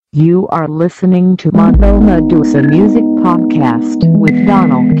You are listening to Mondomedeusah Music Podcast with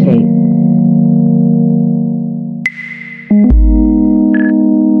Donald K.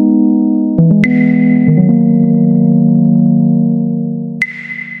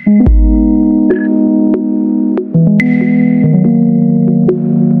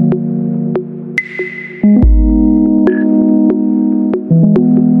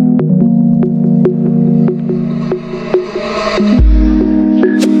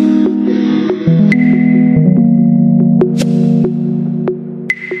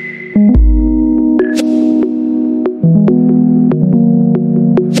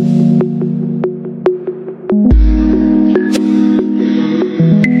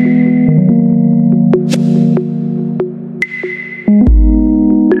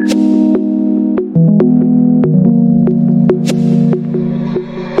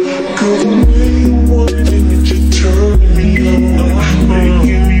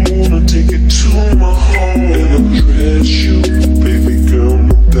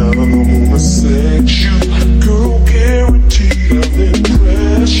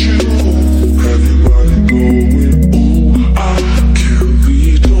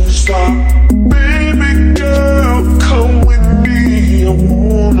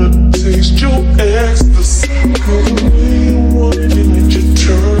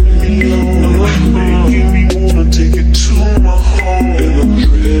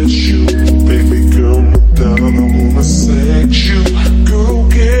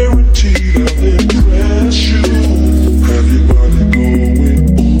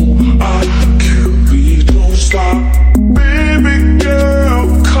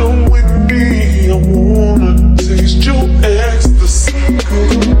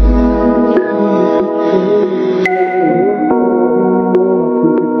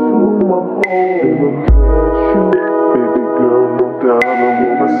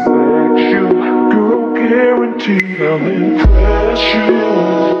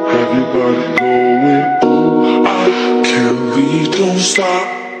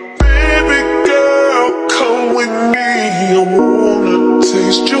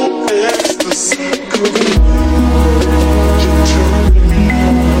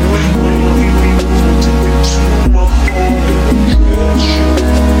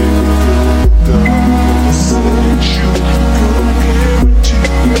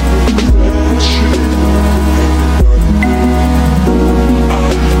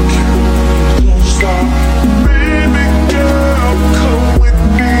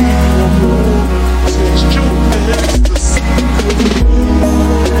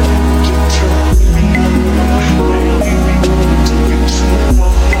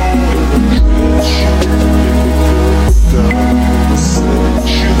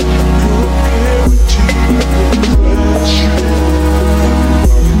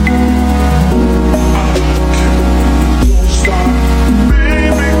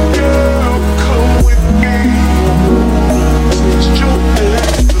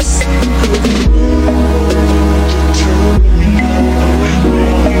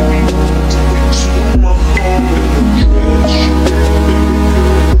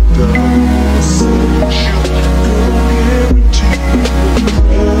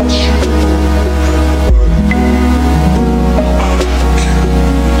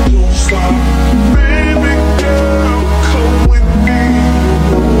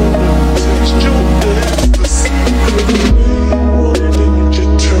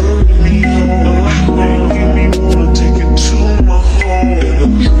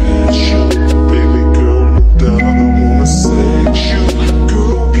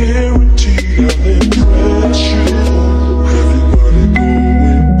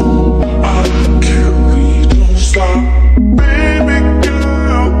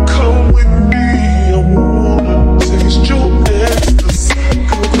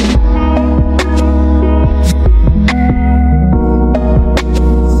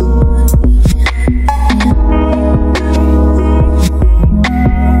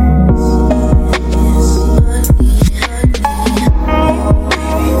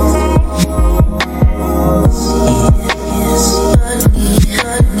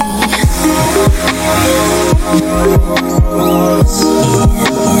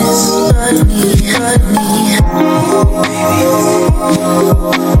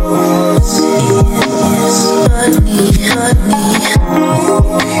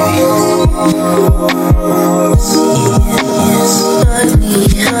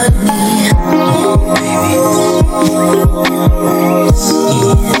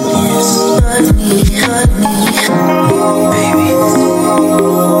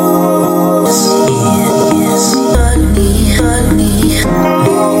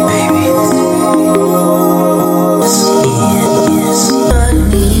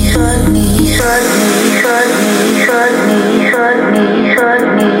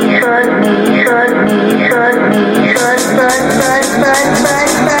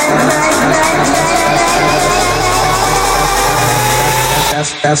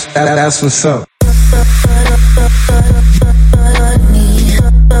 That's what's up.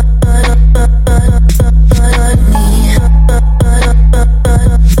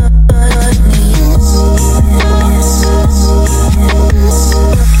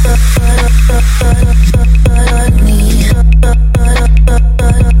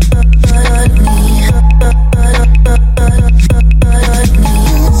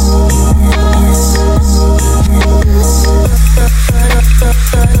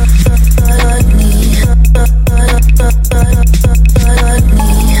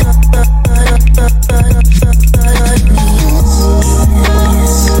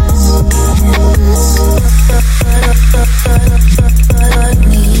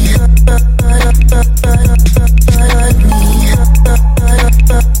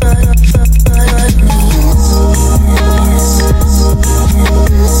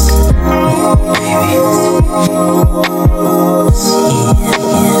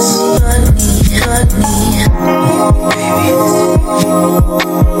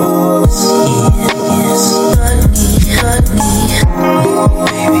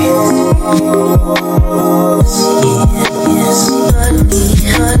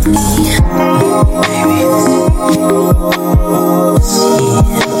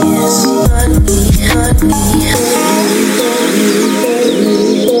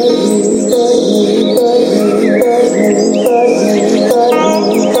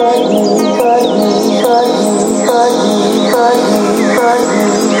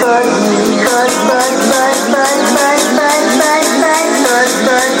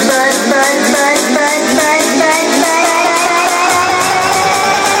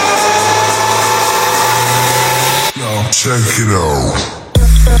 Check it out.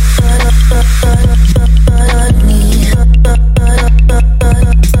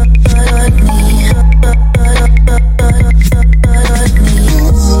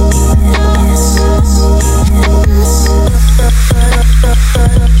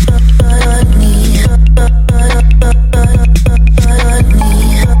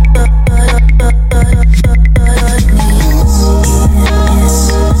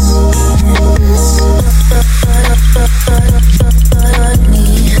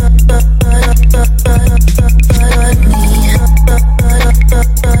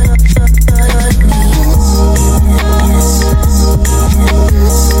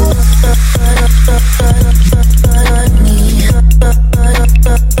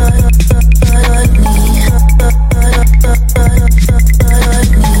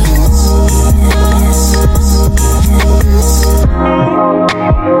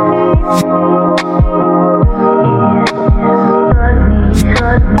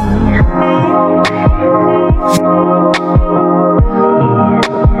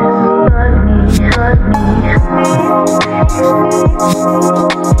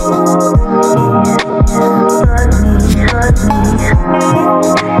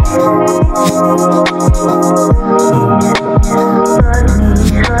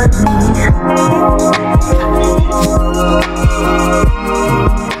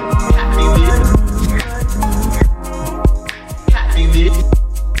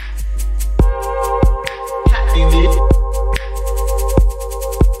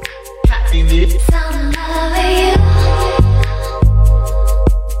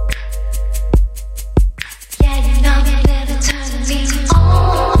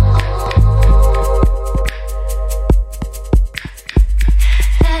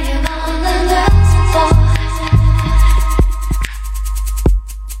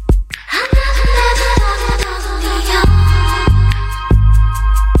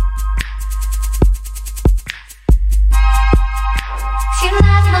 You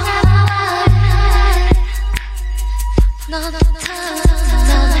left my heart.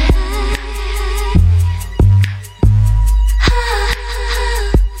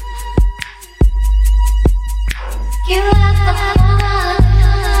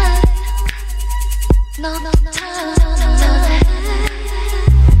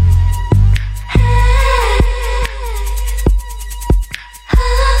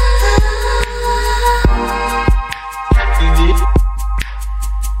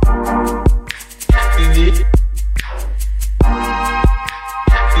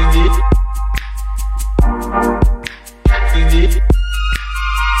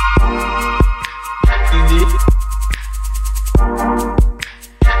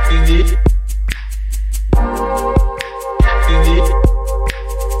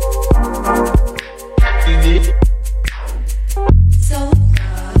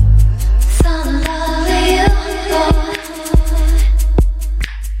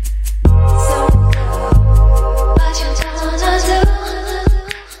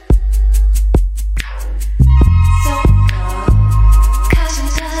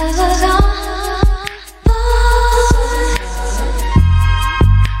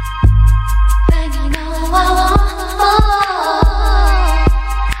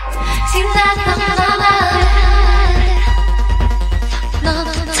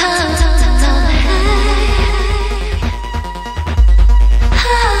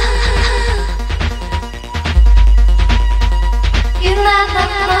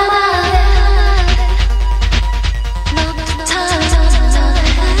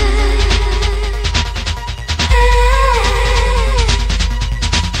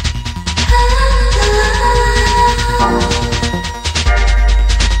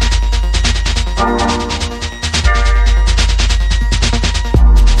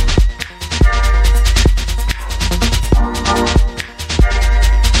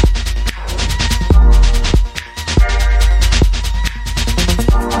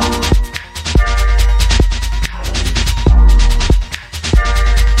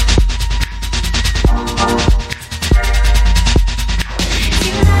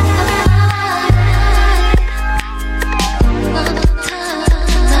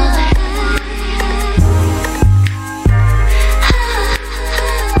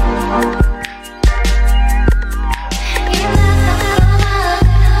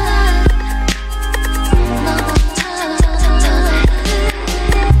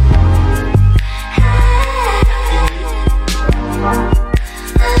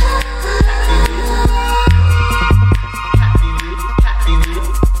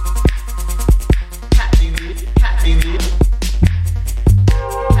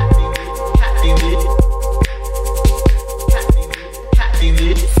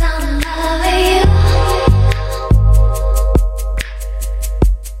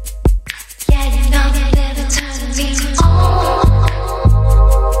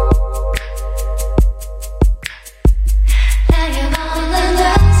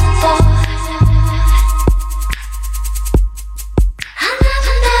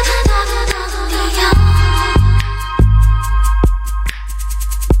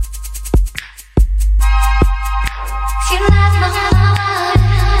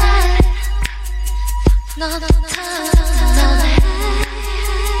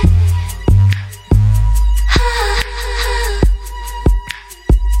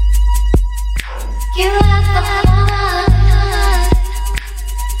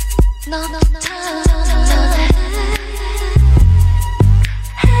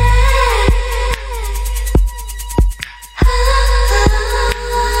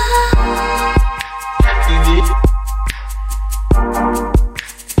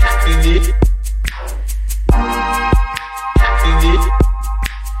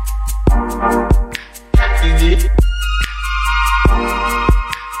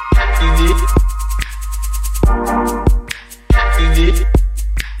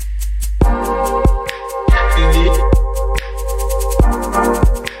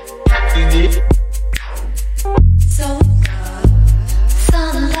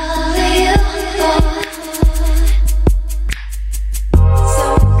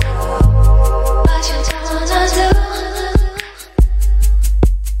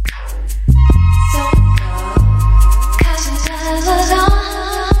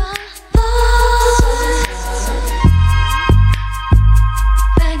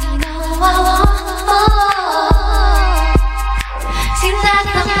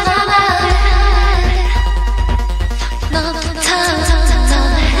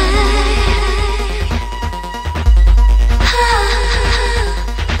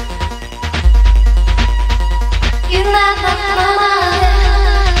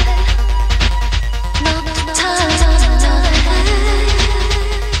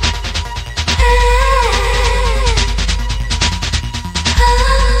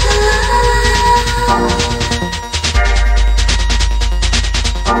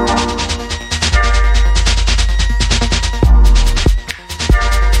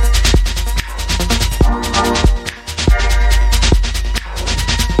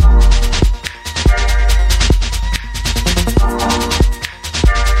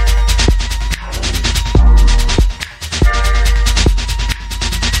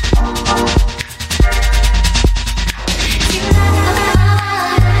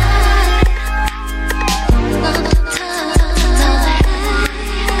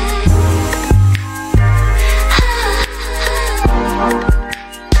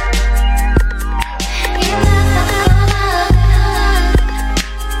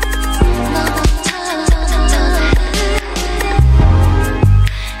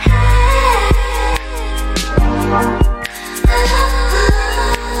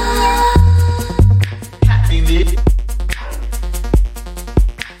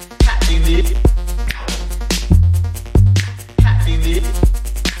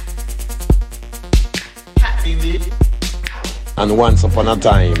 And once upon a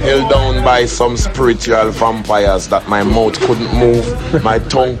time, held down by some spiritual vampires that my mouth couldn't move, my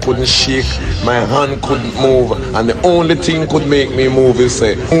tongue couldn't shake, my hand couldn't move, and the only thing could make me move is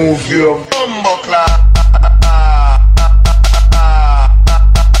say, move your bumbo clap.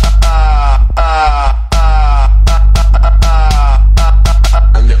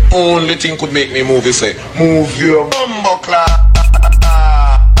 And the only thing could make me move is say, move your bumbo clap.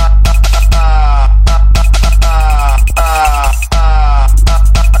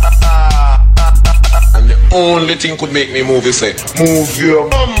 Only thing could make me move is say, move your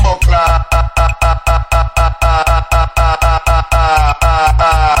bumbo clap.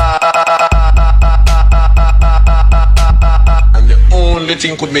 And the only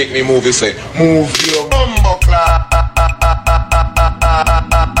thing could make me move is say, move your bumbo clap.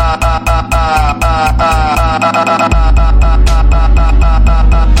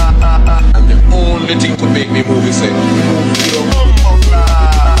 And the only thing could make me move is say, move your bumbo clap.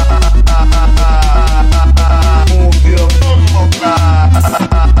 Move your bumbo clap.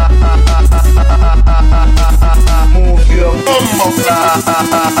 Move your bumbo clap.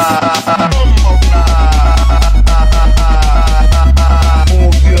 Bumbo clap.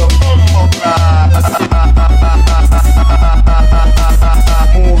 Move your bumbo clap.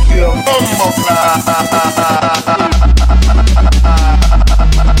 Move your bumbo clap. Move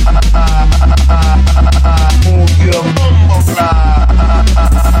your bumbo clap.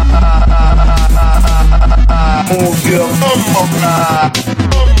 Move your bumbo clap.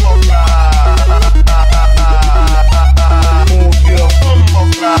 Bumbo clap. Move your bumbo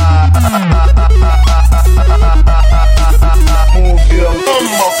clap. Move your bumbo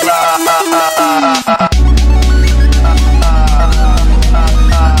clap.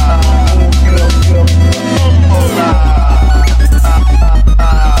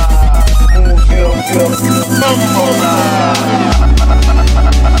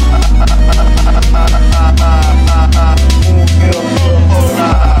 your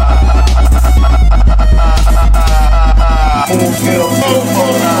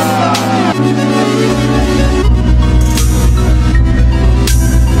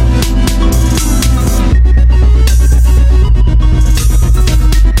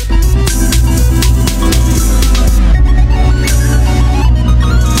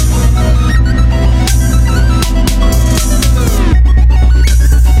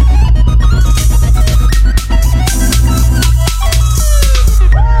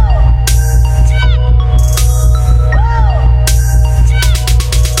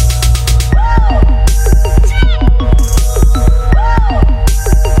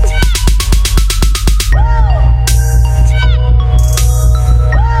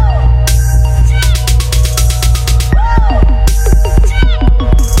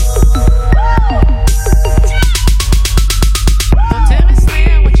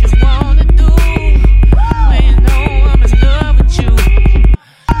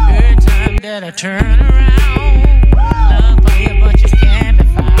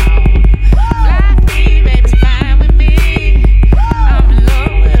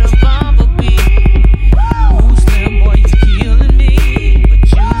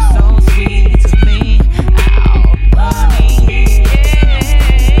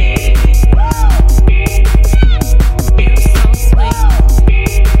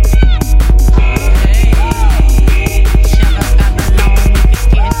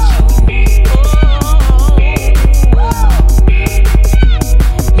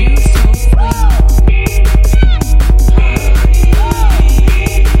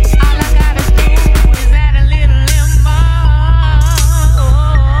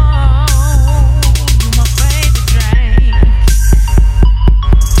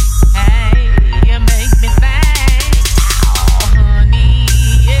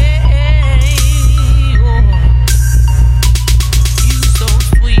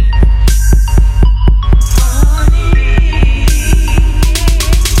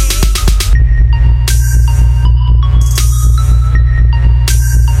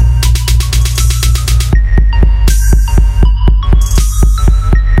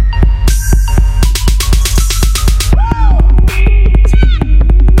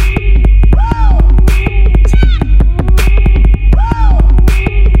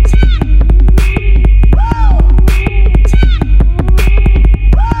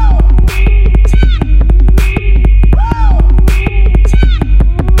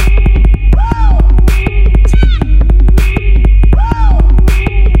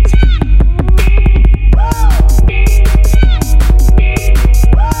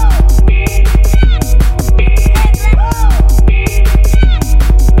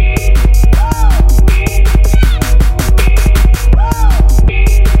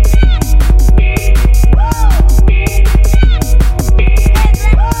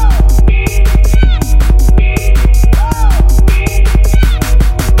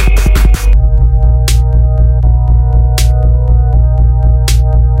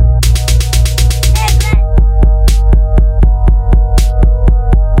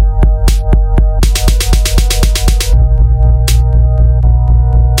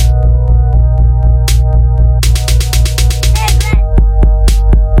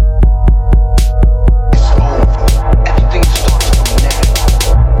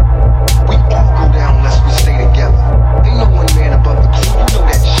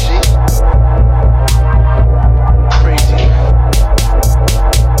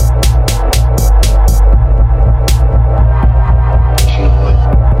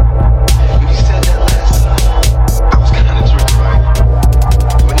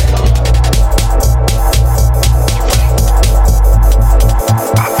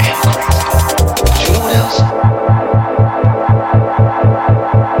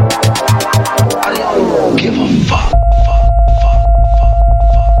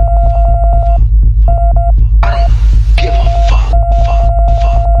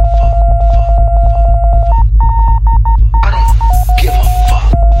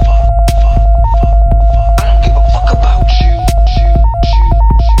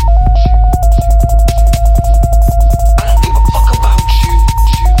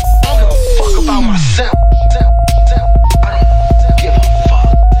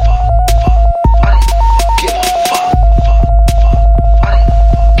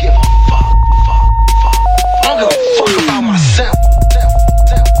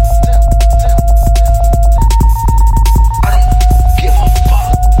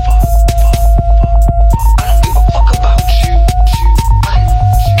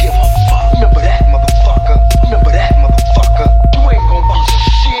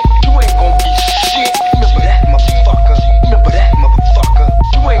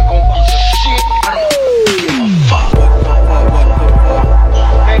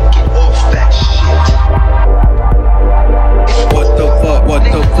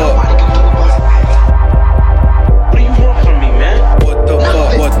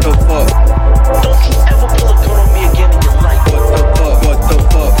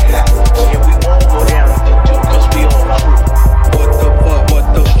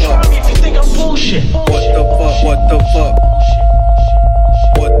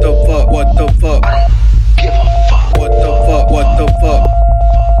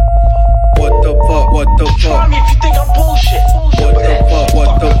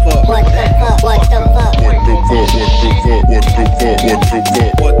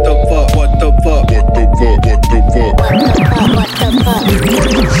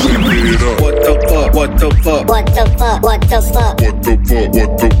What the fuck? What the fuck? What the fuck? What the fuck?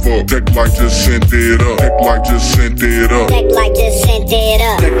 What the fuck? Deck like just sent it up. Deck like just sent it up. Deck like just sent it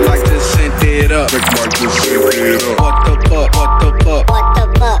up. Deck like just sent it up. Deck like just sent it up. What the fuck? What the fuck? What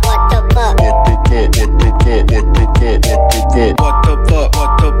the fuck? What the fuck? What the fuck? What the fuck? What the fuck? What the fuck? What the fuck? What the fuck?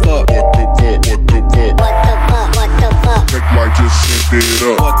 What the fuck? What the fuck? What the fuck? What the fuck? Deck like just sent it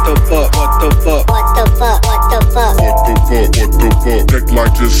up. What the fuck? What the fuck? What the fuck? What the fuck? What the fuck? What the fuck? Deck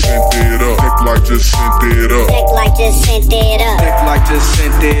like just sent it up. Deck like just sent it up. Deck like just sent it up. Deck like just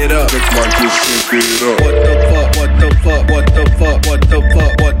sent it up. Deck like just sent it up. What the fuck? What the fuck? What the fuck? What the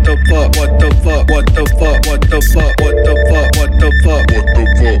fuck? What the fuck? What the fuck? What the fuck? What the fuck? What the fuck? What the fuck? What the fuck? What the fuck? What the fuck?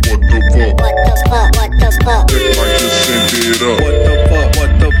 What the fuck? Deck like just sent it up. What the fuck?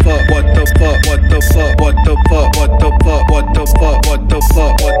 What the fuck? What the fuck? What the fuck? What the fuck? What the fuck? What the fuck? What the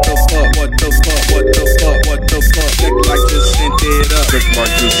fuck? What the fuck? What the fuck? What the fuck? What the fuck? Deck like just sent it up. Deck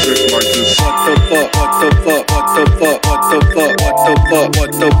like just sent like just. What the fuck? What the fuck? What the fuck? What the fuck? What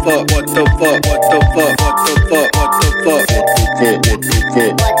the fuck? What the fuck? What the fuck? What the fuck? What the fuck? What the fuck? What the fuck? What the fuck? What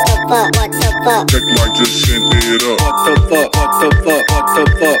the fuck? What the fuck? Deck like just sent it up. What the fuck? What the fuck? What the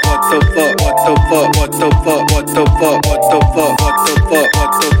fuck? What the fuck? What the fuck? What the fuck? What the fuck? What the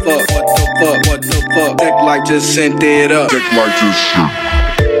fuck? What the fuck? What the fuck? What the fuck? What the fuck? Deck like just sent it up. Deck like just sent.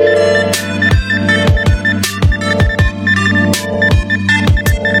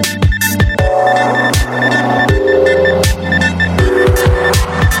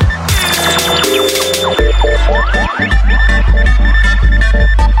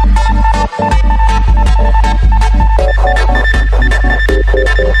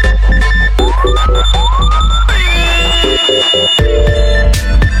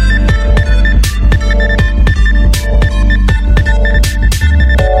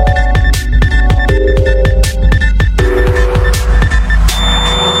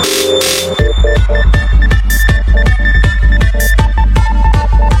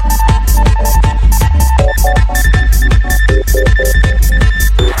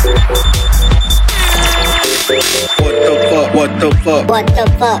 What the fuck? What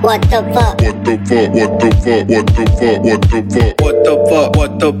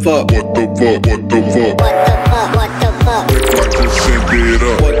the fuck? What the fuck? What the fuck? What the fuck? What the fuck? What the fuck? What the fuck? What the fuck? What the fuck? What the fuck? What the fuck? What the fuck? Deck like just sent it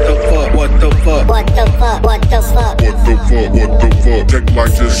up. What the fuck? What the fuck? What the fuck? What the fuck? What the fuck? What the fuck? Deck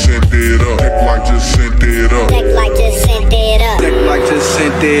like just sent it up. Deck like just sent it up. Deck like just sent it up. Deck like just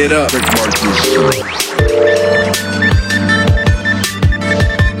sent it up. Deck like just sent.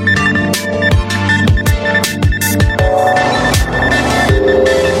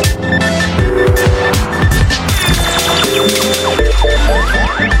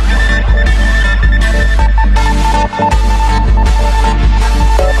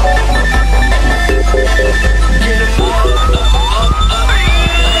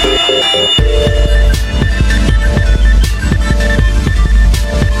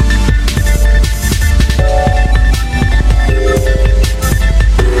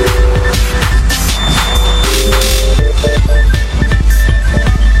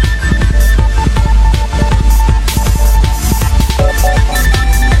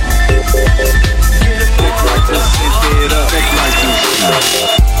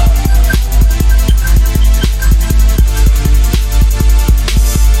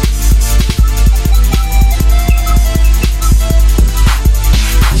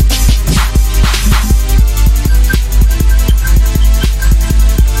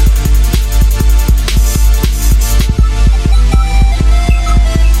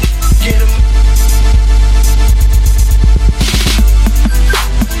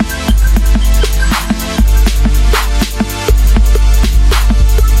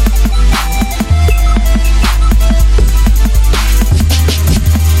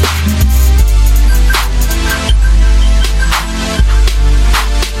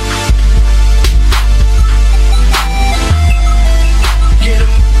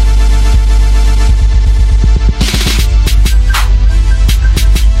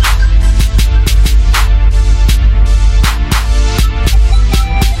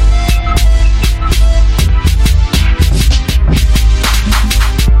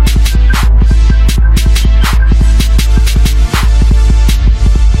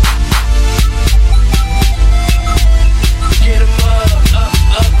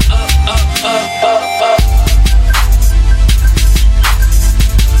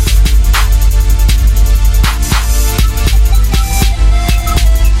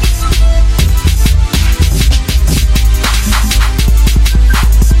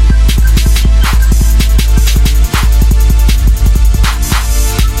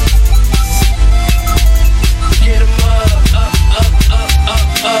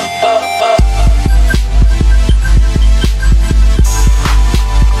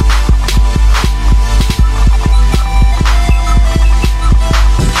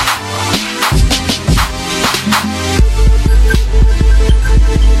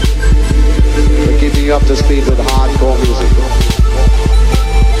 to speed with hardcore music.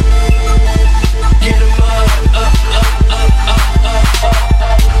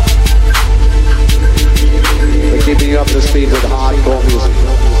 We're keeping you up to speed with hardcore music.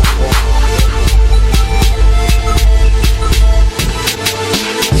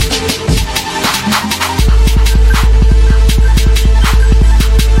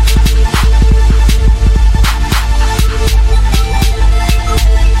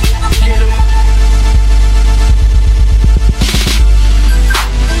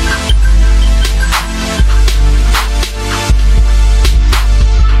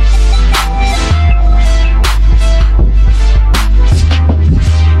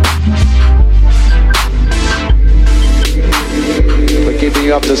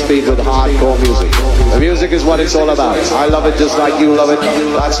 Up to speed with hardcore music. The music is what it's all about. I love it just like you love it.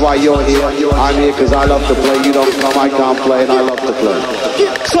 That's why you're here. I'm here because I love to play. You don't come, I can't play, and I love to play.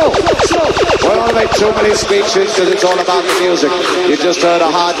 So, we don't make too many speeches because it's all about the music. You just heard a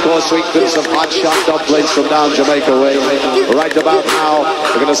hardcore sequence of hot shot dumplings from down Jamaica way. Right about now,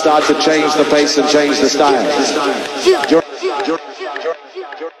 we're going to start to change the pace and change the style.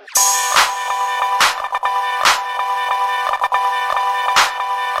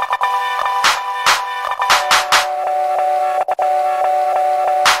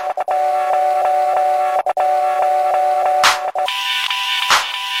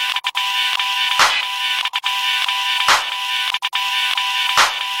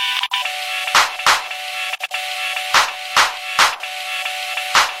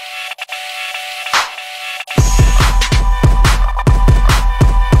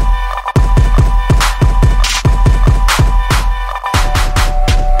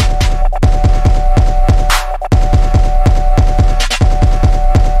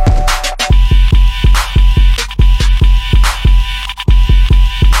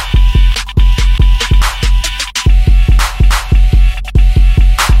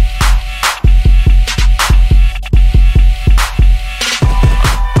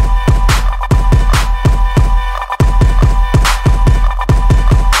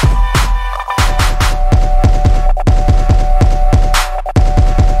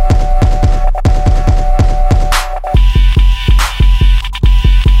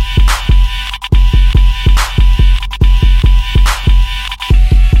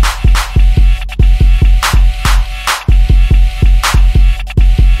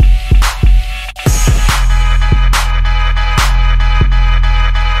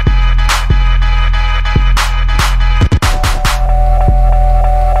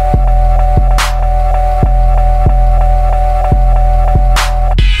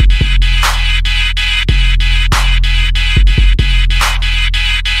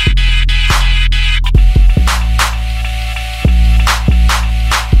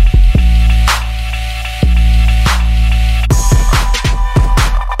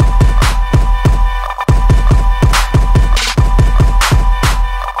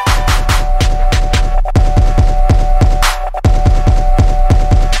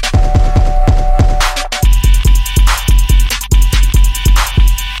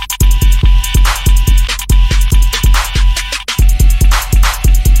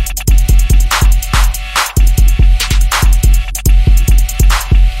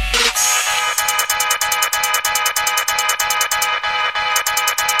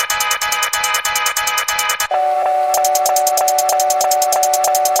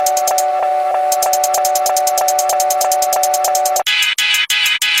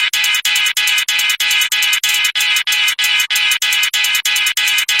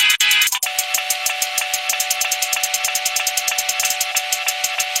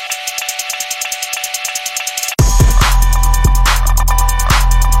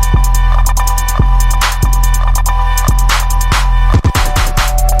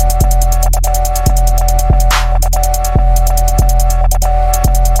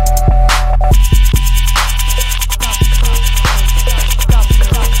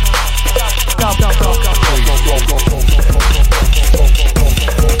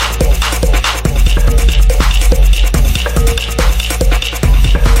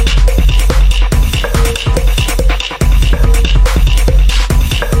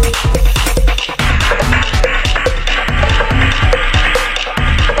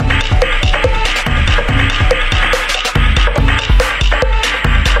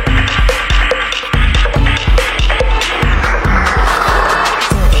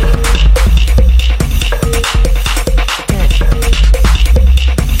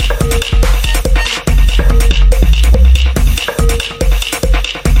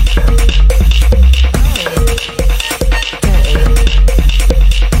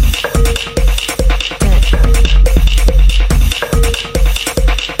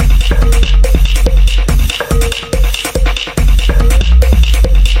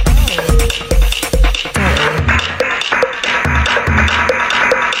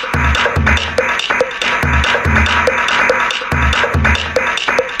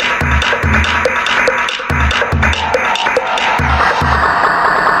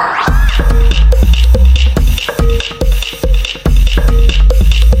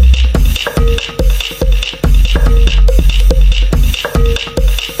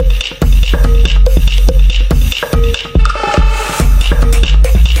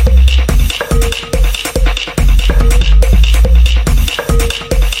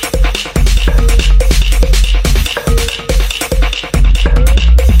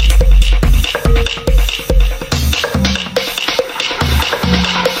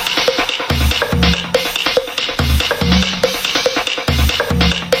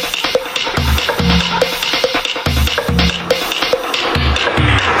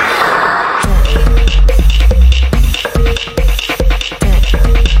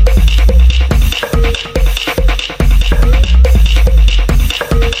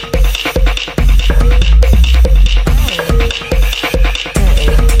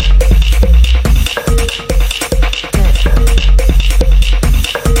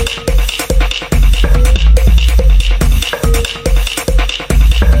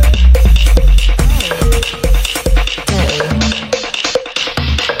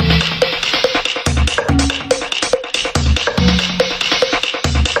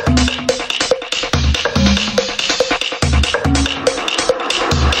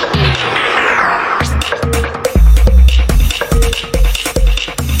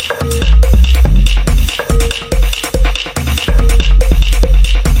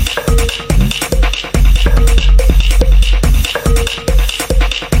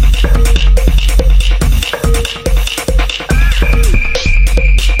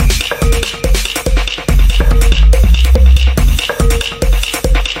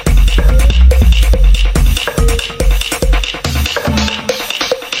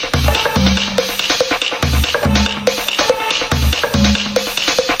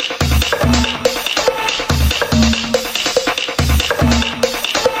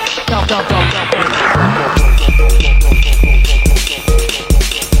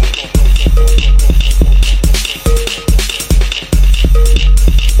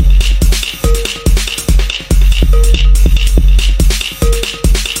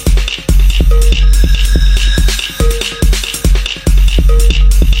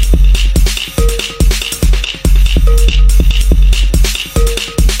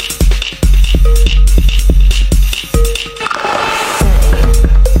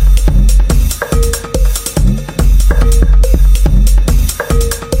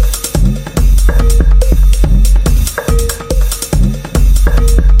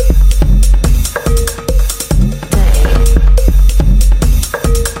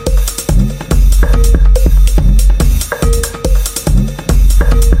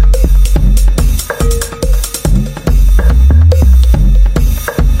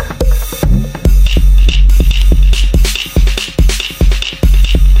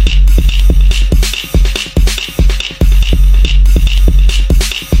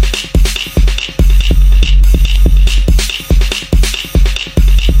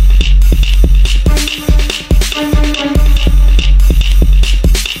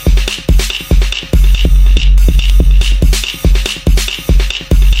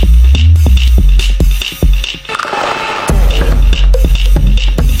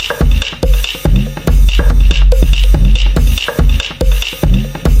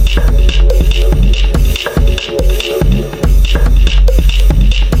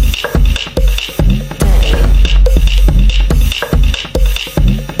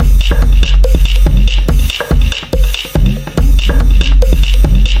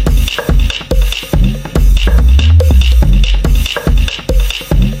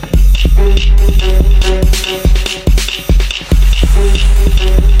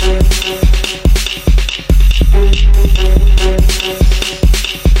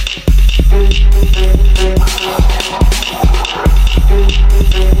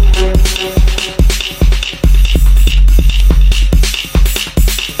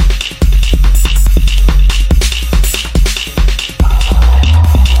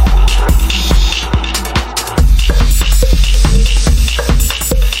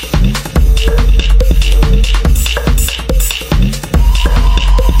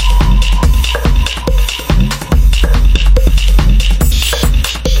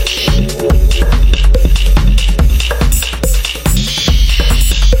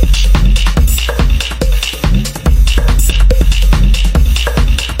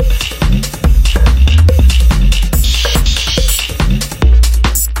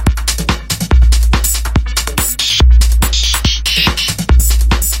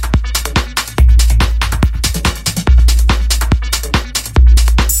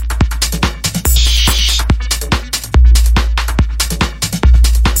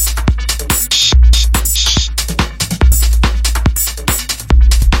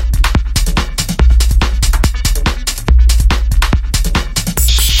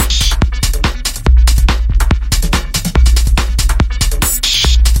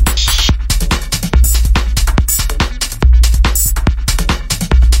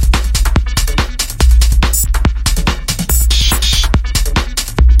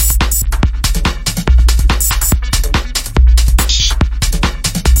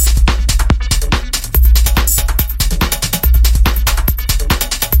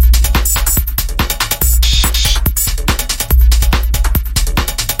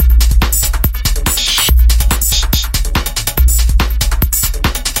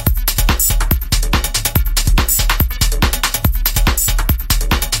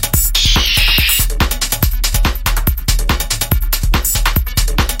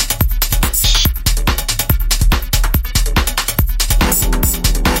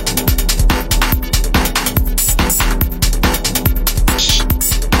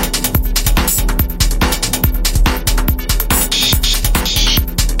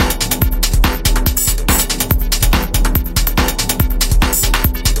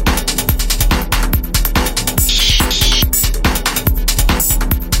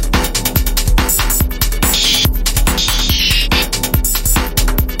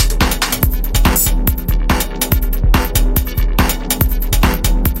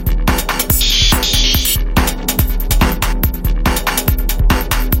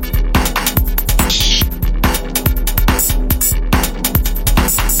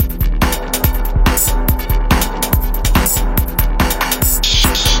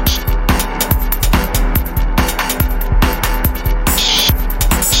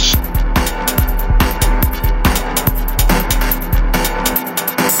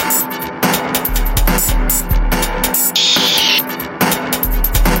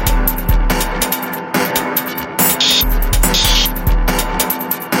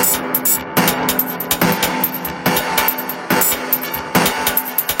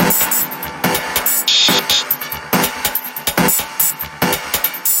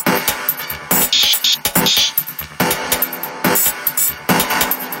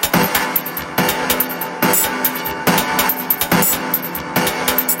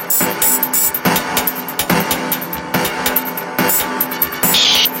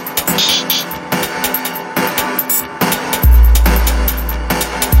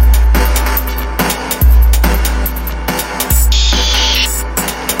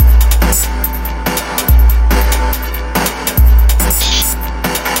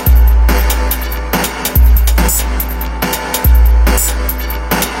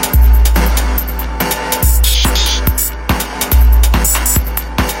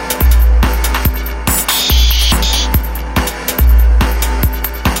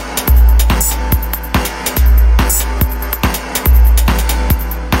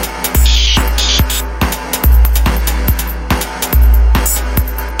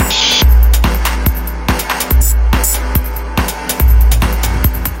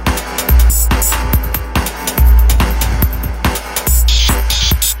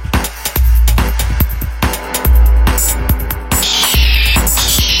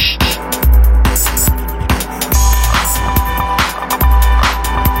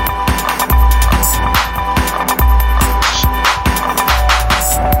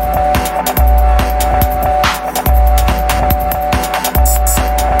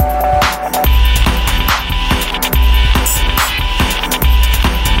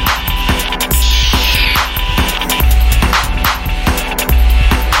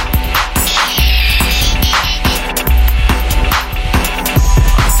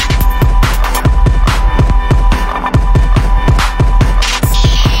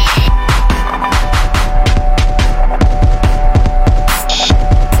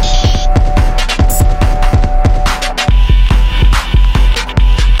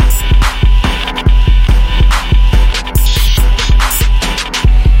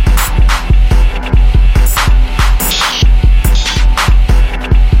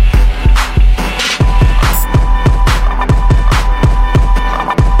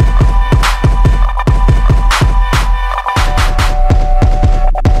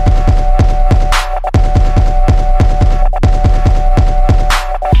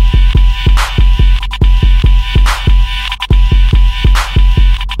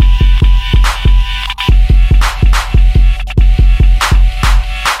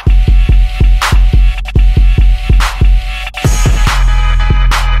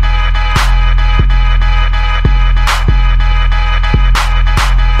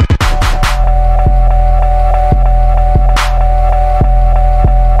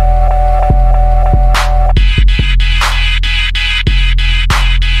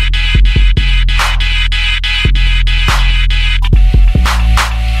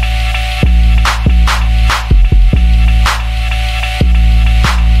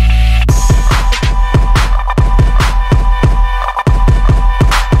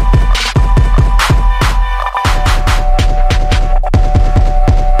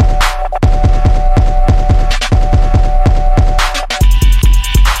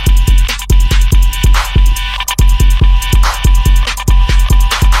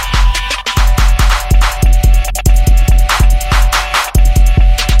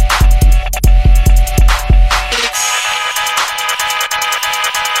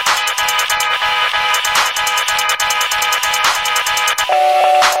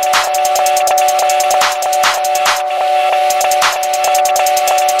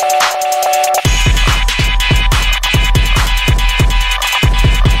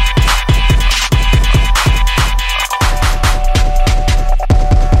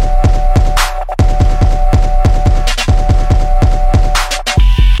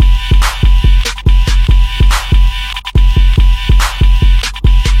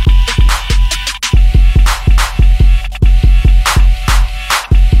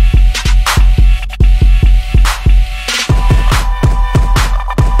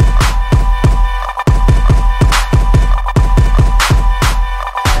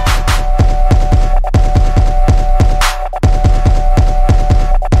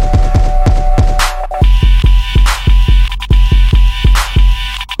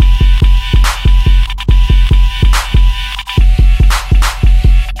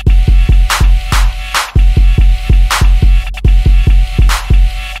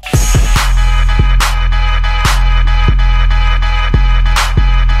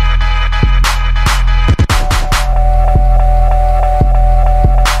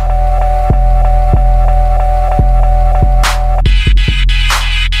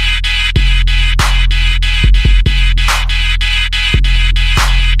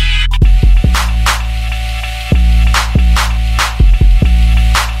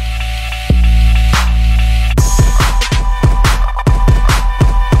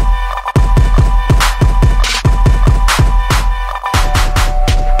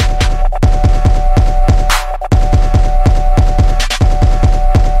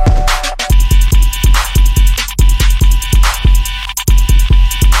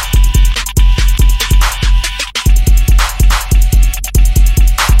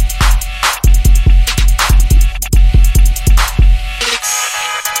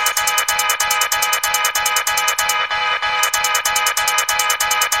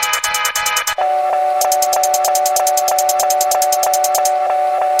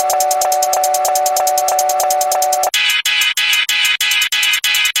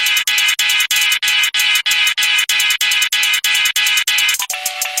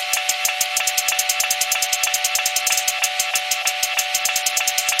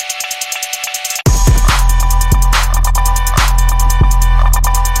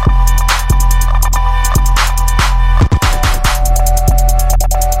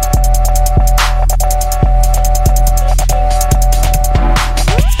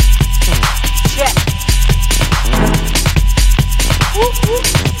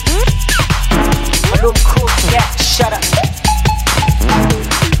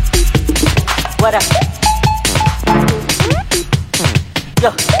 What up?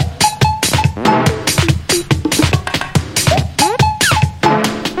 Yo.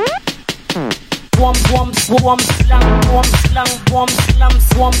 Wom wom wom slang wom slang wom slang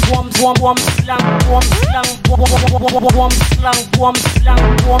wom wom wom wom slang wom slang wom slang wom slang wom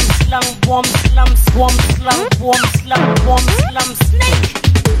slang wom slang wom slang wom slang wom slang snake.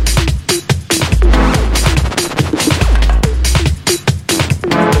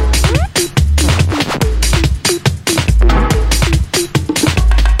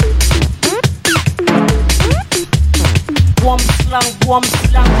 Wom slang wom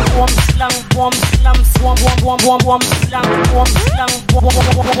slang wom slang wom slang wom wom wom wom slang wom slang wom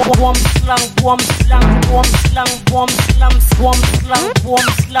slang wom slang wom slang wom slang wom slang wom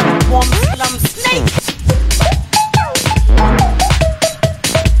slang wom slang snake.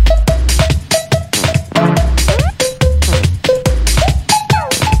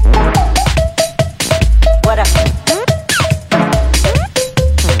 What up?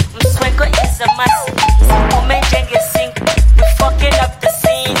 Swagger is a massive. Moment and you sing. You're fucking up the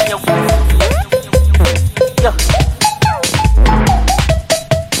scene. Yo.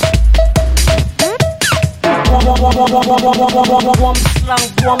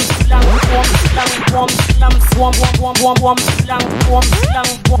 Wom slang, wom slang, wom slang, wom slang, wom wom slang, wom slang,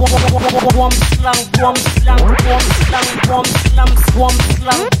 wom slang, wom slang, wom slang, wom slang, wom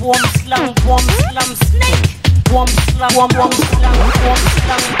slang, wom slang, wom slang, snake. Wom slang, wom slang, wom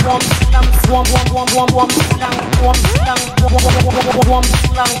slang, wom slang, wom slang, wom slang, wom slang, wom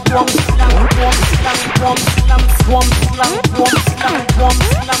slang, wom slang, wom slang, wom slang, wom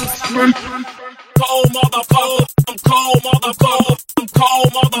slang, snake. Cold motherfucker, I'm cold motherfucker, I'm cold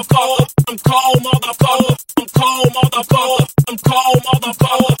motherfucker, I'm cold motherfucker, I'm cold motherfucker, I'm cold motherfucker, I'm cold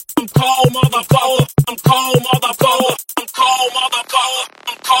motherfucker, I'm cold motherfucker, I'm cold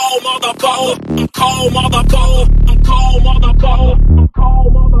motherfucker, I'm cold motherfucker, I'm cold motherfucker, I'm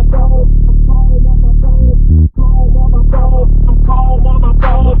cold motherfucker, I'm cold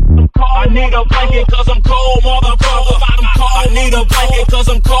motherfucker, I need a blanket cause I'm cold motherfucker. I need a blanket cause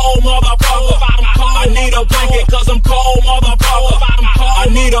I'm cold motherfucker. I need a blanket cause I'm cold motherfucker. I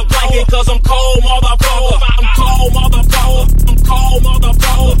need a blanket cause I'm cold motherfucker. I'm cold motherfucker. I'm cold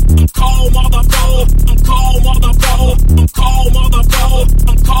motherfucker. I'm cold motherfucker. I'm cold motherfucker. I'm cold motherfucker.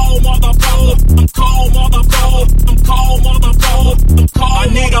 I'm cold motherfucker. I'm cold motherfucker. I'm cold motherfucker. I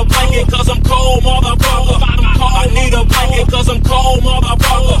need a blanket cause I'm cold motherfucker. I need a blanket cause I'm cold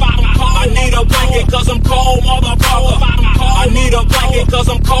motherfucker. I need a blanket cause I'm cold motherfucker. I need a blanket cause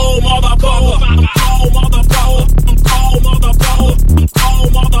I'm cold motherfucker. I'm cold motherfucker. I'm cold motherfucker. I'm cold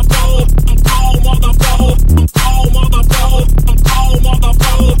motherfucker. I'm cold motherfucker. I'm cold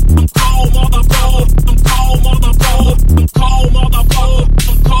motherfucker. I'm cold motherfucker. I'm cold motherfucker. I'm cold motherfucker. I'm cold motherfucker. I'm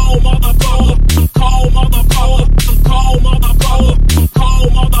cold motherfucker. I'm cold motherfucker.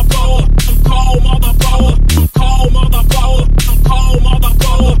 I'm cold motherfucker. I'm cold motherfucker. I'm cold motherfucker. I'm cold motherfucker. I'm cold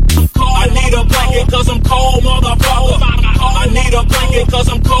motherfucker. I need a blanket cause I'm cold motherfucker. I need a blanket cause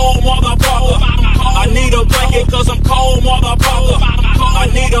I'm cold motherfucker. I need a blanket cause I'm cold motherfucker. I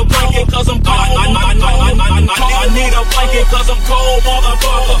need a blanket cause I'm cold. I need a blanket cause I'm cold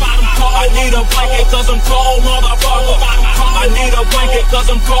motherfucker. I need a blanket cause I'm cold motherfucker. I need a blanket cause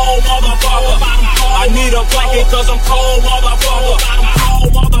I'm cold motherfucker. I need a blanket cause I'm cold motherfucker. I'm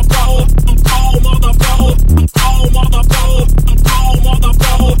cold motherfucker. I'm cold motherfucker. I'm cold motherfucker. I'm cold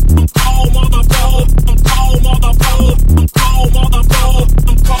motherfucker. I'm cold motherfucker. I'm cold motherfucker. I'm cold motherfucker.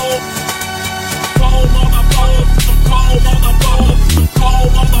 I'm cold. Cold motherfucker. I'm cold motherfucker. I'm cold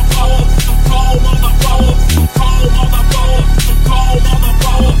motherfucker. I'm cold motherfucker. I'm cold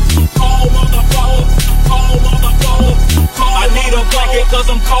motherfucker. I'm cold motherfucker. I'm cold motherfucker. I'm cold motherfucker. I need a blanket cause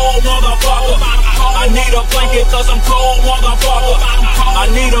I'm cold motherfucker. I need a blanket cause I'm cold motherfucker. I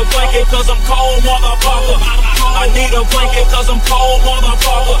need a blanket cause I'm cold motherfucker. I need a blanket cause I'm cold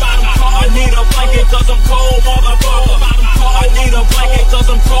motherfucker. I need a blanket cause I'm cold motherfucker. I need a blanket cause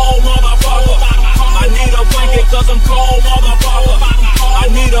I'm cold motherfucker. I need a blanket cause I'm cold motherfucker. I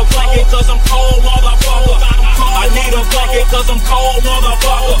need a blanket cause I'm cold motherfucker. I need a blanket cause I'm cold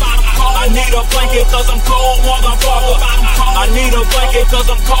motherfucker. I need a blanket cause I'm cold motherfucker. I need a blanket cause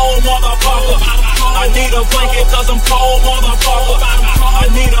I'm cold motherfucker. I need a blanket cause I'm cold motherfucker. I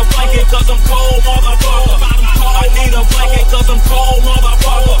need a blanket cause I'm cold motherfucker. I need a blanket cause I'm cold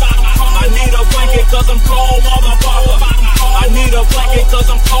motherfucker. I need a blanket cause I'm cold motherfucker. I need a blanket cause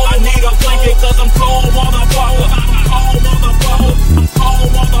I'm